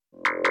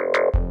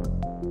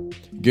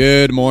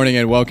Good morning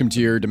and welcome to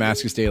your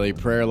Damascus Daily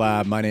Prayer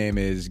Lab. My name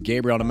is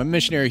Gabriel and I'm a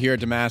missionary here at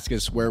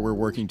Damascus where we're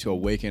working to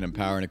awaken,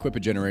 empower, and equip a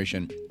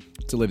generation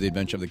to live the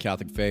adventure of the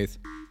Catholic faith.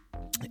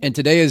 And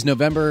today is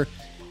November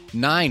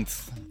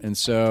 9th, and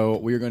so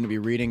we are going to be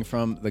reading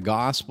from the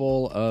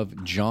Gospel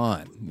of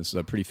John. This is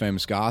a pretty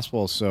famous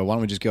gospel, so why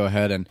don't we just go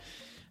ahead and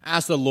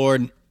ask the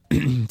Lord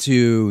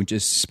to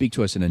just speak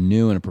to us in a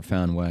new and a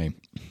profound way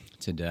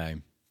today.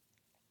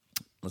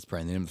 Let's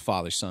pray in the name of the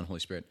Father, Son, Holy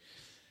Spirit.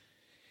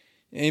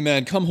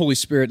 Amen. Come, Holy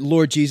Spirit.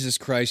 Lord Jesus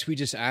Christ, we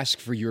just ask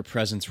for your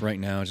presence right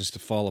now just to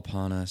fall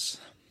upon us.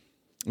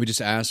 We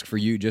just ask for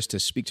you just to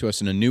speak to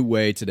us in a new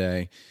way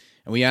today.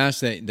 And we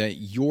ask that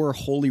your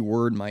holy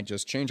word might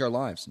just change our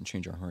lives and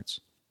change our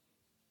hearts.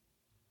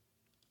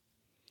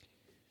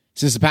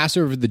 Since the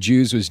Passover of the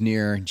Jews was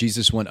near,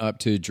 Jesus went up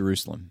to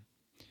Jerusalem.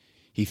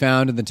 He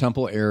found in the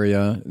temple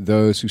area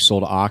those who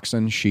sold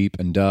oxen, sheep,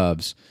 and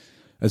doves,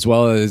 as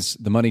well as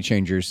the money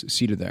changers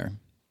seated there.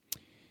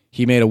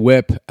 He made a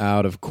whip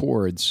out of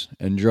cords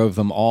and drove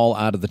them all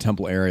out of the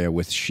temple area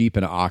with sheep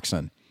and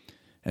oxen,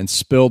 and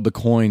spilled the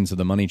coins of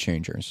the money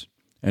changers,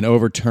 and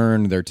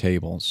overturned their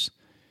tables.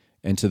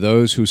 And to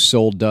those who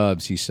sold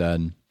doves, he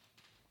said,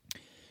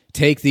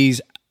 "Take these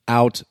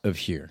out of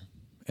here,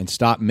 and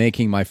stop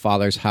making my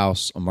Father's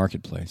house a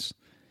marketplace."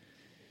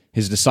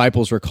 His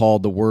disciples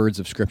recalled the words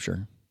of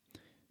Scripture,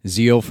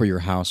 "Zeal for your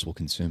house will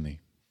consume me."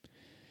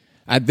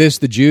 At this,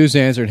 the Jews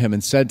answered him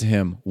and said to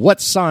him,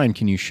 "What sign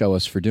can you show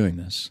us for doing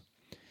this?"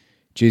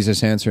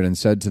 Jesus answered and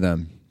said to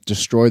them,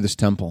 "Destroy this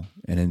temple,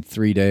 and in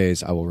 3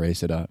 days I will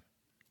raise it up."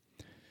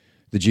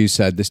 The Jews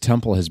said, "This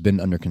temple has been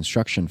under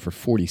construction for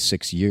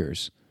 46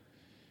 years,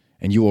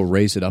 and you will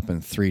raise it up in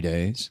 3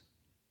 days?"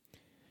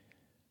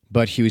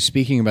 But he was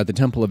speaking about the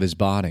temple of his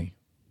body.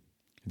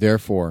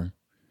 Therefore,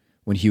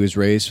 when he was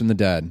raised from the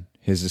dead,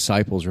 his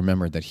disciples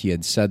remembered that he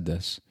had said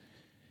this,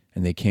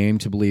 and they came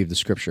to believe the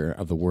scripture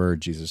of the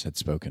word Jesus had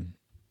spoken.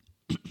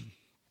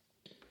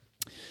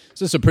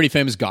 So this is a pretty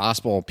famous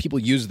gospel. People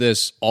use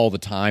this all the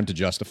time to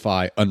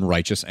justify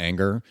unrighteous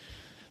anger.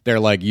 They're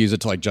use it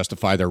to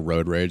justify their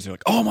road rage. They're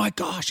like, "Oh my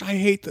gosh, I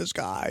hate this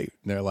guy."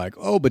 And they're like,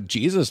 "Oh, but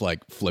Jesus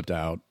flipped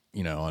out,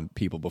 on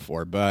people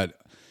before." But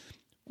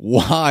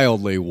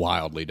wildly,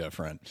 wildly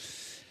different.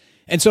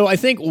 And so I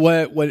think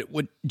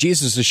what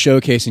Jesus is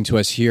showcasing to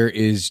us here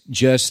is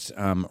just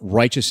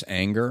righteous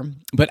anger,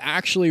 but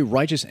actually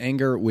righteous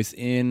anger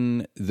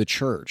within the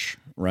church,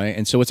 right?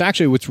 And so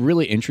what's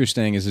really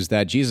interesting is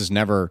that Jesus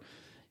never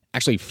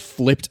actually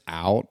flipped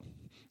out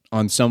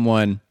on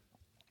someone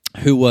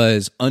who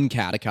was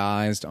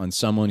uncatechized, on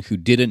someone who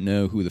didn't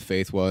know who the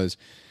faith was.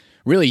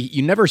 Really,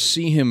 you never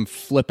see him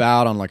flip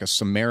out on a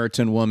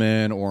Samaritan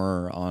woman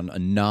or on a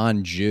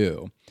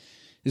non-Jew.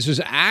 This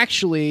was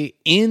actually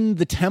in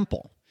the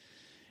temple,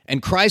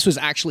 and Christ was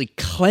actually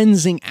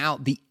cleansing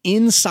out the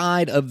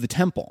inside of the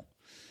temple.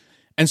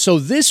 And so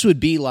this would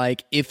be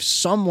like if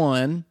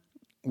someone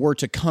were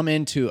to come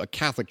into a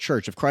Catholic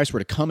church, if Christ were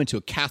to come into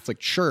a Catholic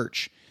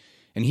church,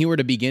 and he were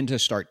to begin to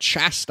start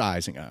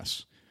chastising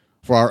us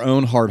for our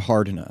own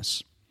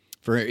hard-heartedness,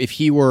 for if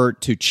he were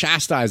to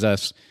chastise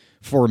us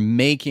for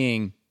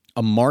making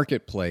a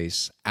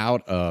marketplace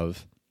out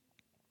of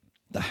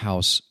the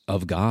house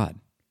of God.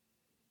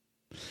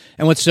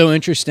 And what's so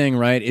interesting,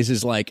 right, is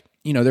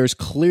there's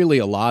clearly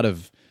a lot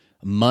of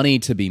money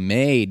to be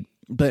made,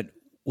 but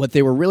what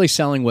they were really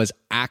selling was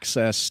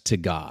access to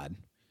God.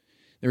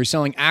 They were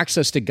selling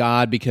access to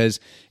God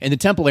because in the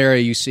temple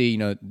area, you see,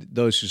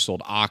 those who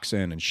sold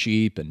oxen and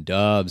sheep and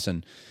doves.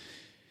 And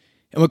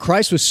what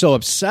Christ was so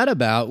upset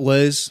about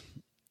was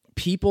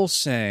people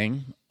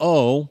saying,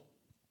 "Oh,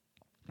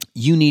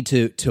 you need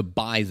to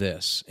buy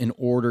this in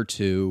order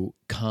to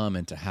come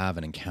and to have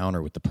an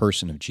encounter with the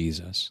person of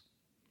Jesus."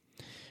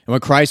 And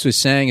what Christ was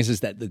saying is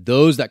that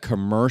those that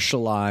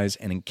commercialize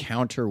an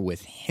encounter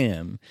with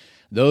him,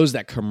 those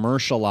that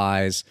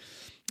commercialize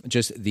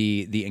just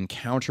the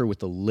encounter with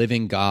the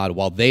living God,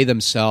 while they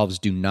themselves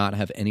do not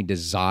have any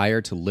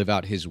desire to live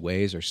out his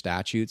ways or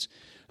statutes,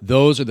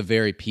 those are the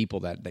very people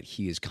that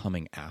he is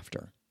coming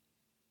after.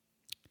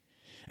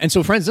 And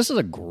so, friends, this is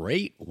a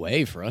great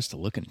way for us to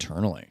look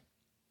internally.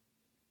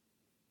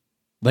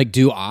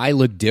 Do I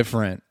look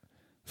different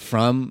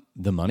from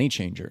the money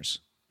changers?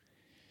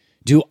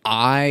 Do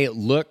I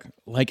look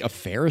like a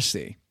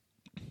Pharisee?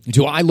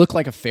 Do I look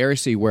like a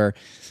Pharisee where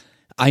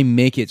I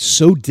make it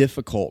so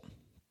difficult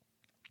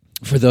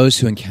for those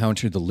who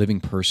encounter the living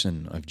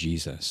person of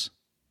Jesus?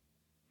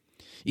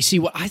 You see,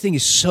 what I think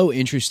is so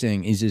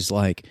interesting is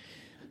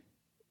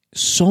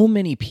so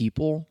many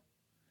people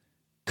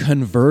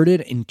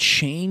converted and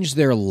changed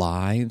their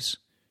lives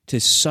to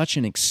such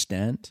an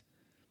extent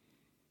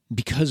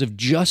because of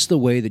just the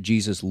way that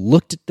Jesus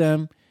looked at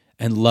them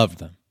and loved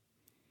them.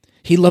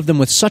 He loved them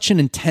with such an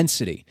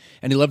intensity,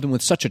 and he loved them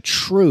with such a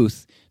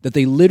truth that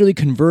they literally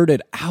converted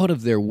out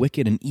of their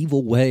wicked and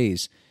evil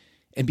ways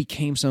and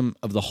became some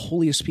of the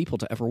holiest people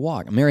to ever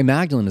walk. Mary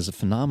Magdalene is a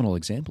phenomenal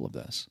example of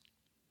this.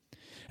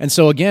 And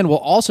so again, we'll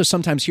also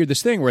sometimes hear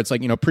this thing where it's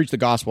preach the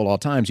gospel at all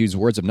times, use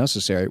words if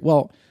necessary.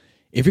 Well,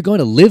 if you're going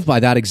to live by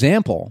that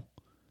example,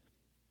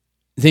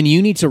 then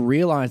you need to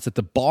realize that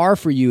the bar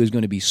for you is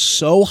going to be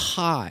so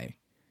high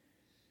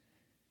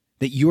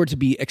that you are to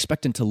be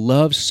expectant to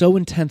love so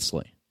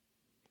intensely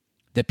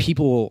that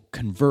people will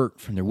convert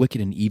from their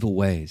wicked and evil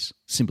ways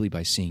simply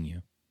by seeing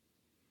you.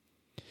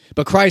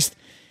 But Christ,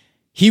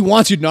 he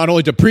wants you not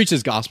only to preach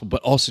his gospel,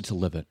 but also to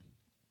live it.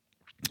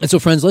 And so,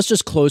 friends, let's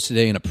just close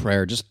today in a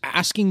prayer, just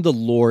asking the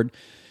Lord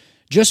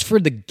just for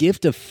the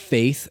gift of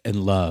faith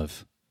and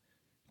love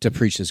to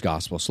preach this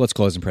gospel. So let's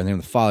close in prayer. In the name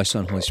of the Father,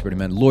 Son, Holy Spirit,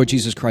 amen. Lord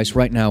Jesus Christ,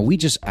 right now, we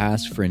just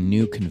ask for a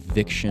new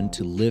conviction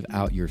to live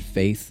out your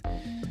faith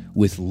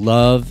with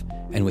love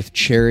and with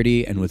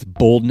charity and with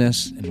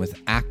boldness and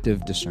with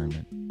active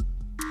discernment.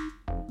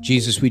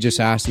 Jesus, we just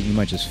ask that you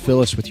might just fill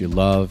us with your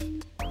love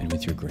and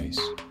with your grace.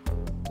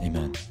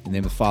 Amen. In the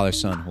name of the Father,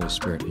 Son, Holy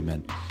Spirit,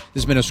 amen.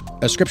 This has been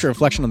a scripture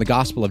reflection on the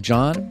Gospel of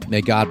John.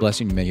 May God bless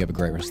you and may you have a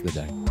great rest of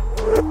the day.